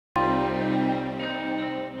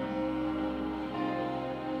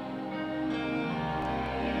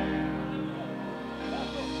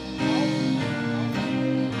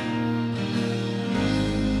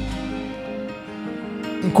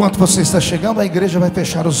Enquanto você está chegando, a igreja vai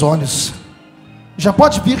fechar os olhos. Já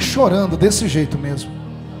pode vir chorando desse jeito mesmo.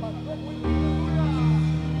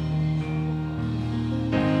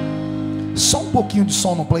 Só um pouquinho de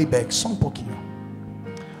som no playback, só um pouquinho.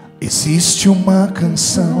 Existe uma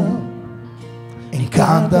canção em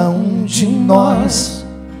cada um de nós.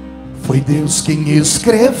 Foi Deus quem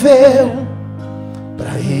escreveu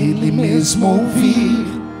para Ele mesmo ouvir.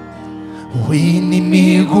 O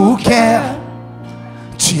inimigo quer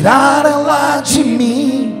tirar ela de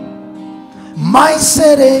mim, mas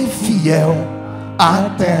serei fiel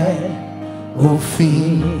até o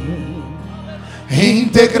fim.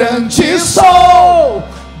 Integrante sou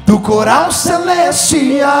do coral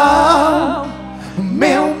celestial.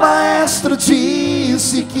 Meu maestro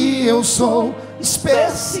disse que eu sou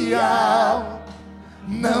especial.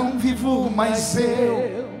 Não vivo mais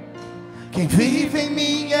eu, quem vive em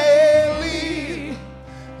mim é Ele.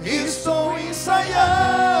 Estou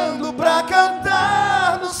ensaiando pra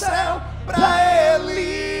cantar no céu pra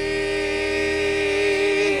Ele.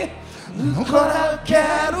 No coral eu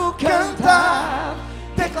quero cantar,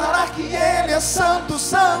 declarar que Ele é santo,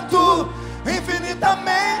 santo,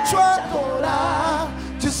 infinitamente o adorar,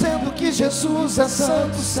 dizendo que Jesus é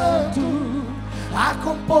santo, santo. A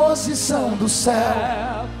composição do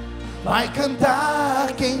céu vai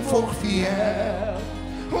cantar quem for fiel.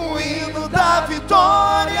 O hino da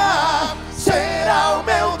vitória será o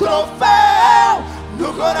meu troféu.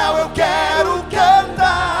 No coral eu quero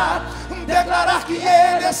cantar, declarar que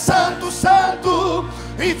Ele é santo, santo,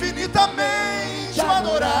 infinitamente o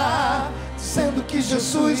adorar, dizendo que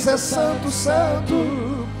Jesus é santo,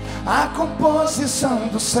 santo. A composição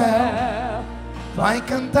do céu vai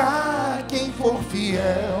cantar quem for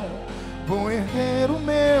fiel. Vou erguer o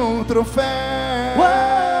meu troféu.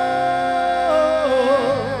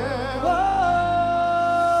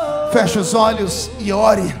 Feche os olhos e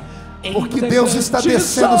ore, porque Deus está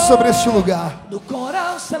descendo sobre este lugar.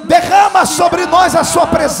 Derrama sobre nós a sua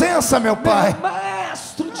presença, meu Pai. Meu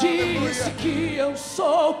maestro disse que eu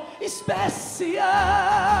sou especial.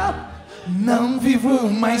 Não vivo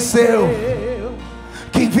mais eu,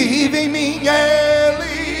 quem vive em mim é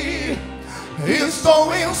Ele.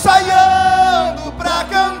 Estou ensaiando pra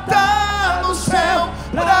cantar no céu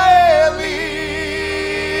pra Ele.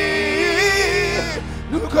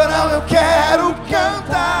 No coral eu quero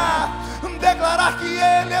cantar, declarar que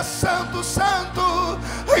Ele é santo, santo,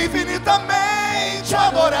 infinitamente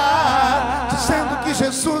adorar, dizendo que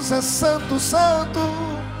Jesus é santo, santo.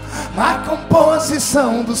 A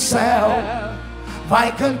composição do céu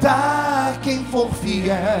vai cantar quem for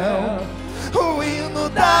fiel. O hino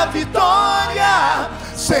da vitória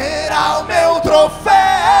será o meu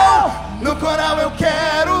troféu. No coral eu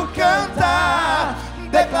quero cantar,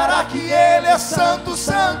 declarar que Ele é santo,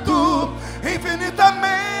 santo,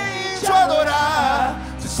 infinitamente o adorar,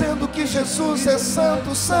 dizendo que Jesus é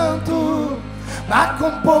santo, santo. A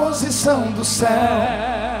composição do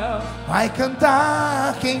céu vai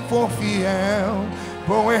cantar quem for fiel.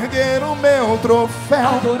 Vou erguer o meu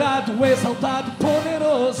troféu. Adorado, exaltado,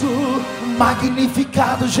 poderoso,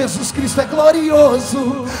 magnificado, Jesus Cristo é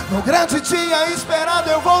glorioso. No grande dia esperado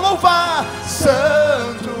eu vou louvar.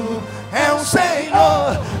 Santo é o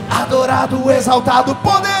Senhor. Adorado, exaltado,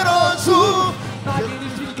 poderoso,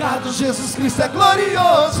 magnificado, Jesus Cristo é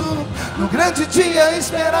glorioso. No grande dia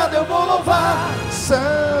esperado eu vou louvar.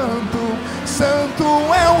 Santo, santo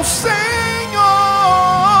é o Senhor.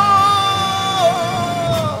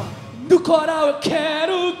 No coral eu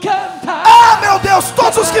quero cantar. Ah, meu Deus,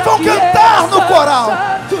 todos os que vão cantar no coral,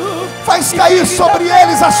 faz cair sobre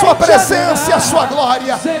eles a sua presença e a sua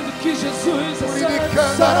glória. Dizendo que Jesus é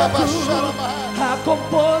santo, a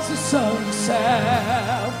composição do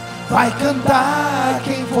céu vai cantar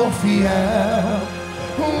quem for fiel.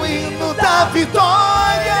 O hino da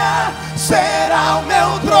vitória será o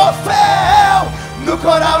meu troféu. No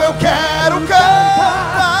coral eu quero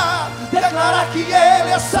cantar, declarar que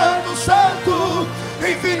Ele é santo, santo,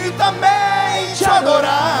 infinitamente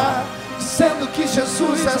adorar, dizendo que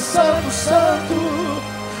Jesus é santo, santo.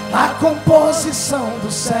 A composição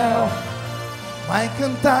do céu vai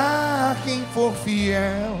cantar quem for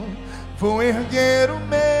fiel. Vou erguer o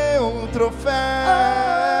meu troféu.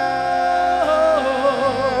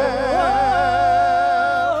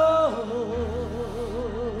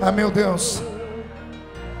 Ah, meu Deus,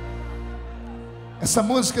 essa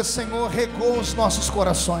música, Senhor, regou os nossos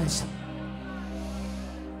corações.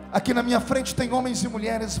 Aqui na minha frente tem homens e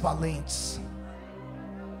mulheres valentes.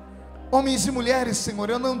 Homens e mulheres, Senhor,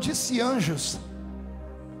 eu não disse anjos,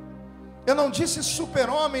 eu não disse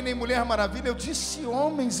super-homem nem mulher maravilha, eu disse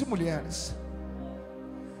homens e mulheres.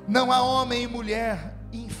 Não há homem e mulher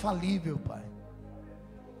infalível, Pai.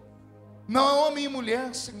 Não há homem e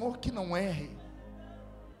mulher, Senhor, que não erre.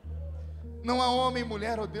 Não há homem e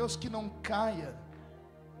mulher, ó Deus, que não caia,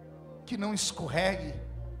 que não escorregue.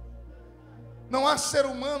 Não há ser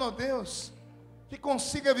humano, ó Deus, que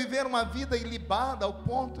consiga viver uma vida ilibada ao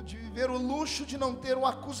ponto de viver o luxo de não ter um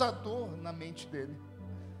acusador na mente dele.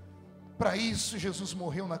 Para isso Jesus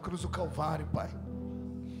morreu na cruz do Calvário, Pai.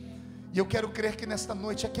 E eu quero crer que nesta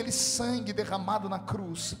noite aquele sangue derramado na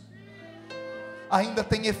cruz ainda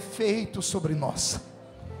tem efeito sobre nós.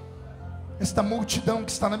 Esta multidão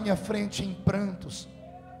que está na minha frente em prantos,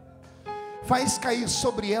 faz cair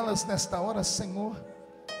sobre elas nesta hora, Senhor,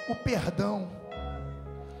 o perdão.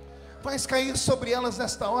 Faz cair sobre elas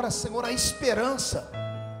nesta hora, Senhor, a esperança.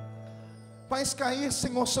 Faz cair,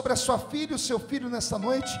 Senhor, sobre a sua filha e o seu filho nesta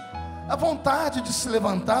noite a vontade de se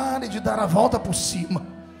levantar e de dar a volta por cima.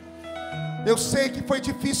 Eu sei que foi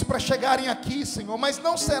difícil para chegarem aqui, Senhor, mas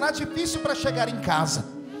não será difícil para chegar em casa.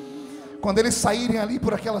 Quando eles saírem ali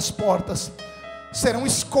por aquelas portas, serão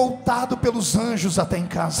escoltados pelos anjos até em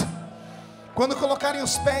casa. Quando colocarem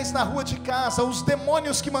os pés na rua de casa, os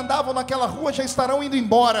demônios que mandavam naquela rua já estarão indo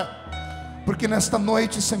embora, porque nesta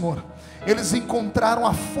noite, Senhor, eles encontraram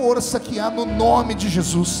a força que há no nome de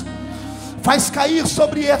Jesus. Faz cair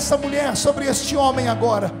sobre essa mulher, sobre este homem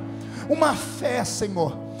agora, uma fé,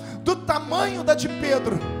 Senhor, do tamanho da de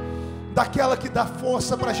Pedro, daquela que dá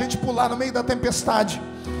força para a gente pular no meio da tempestade.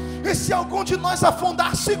 E se algum de nós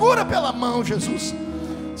afundar, segura pela mão, Jesus.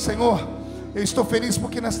 Senhor, eu estou feliz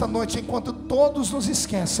porque nesta noite, enquanto todos nos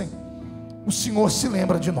esquecem, o Senhor se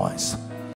lembra de nós.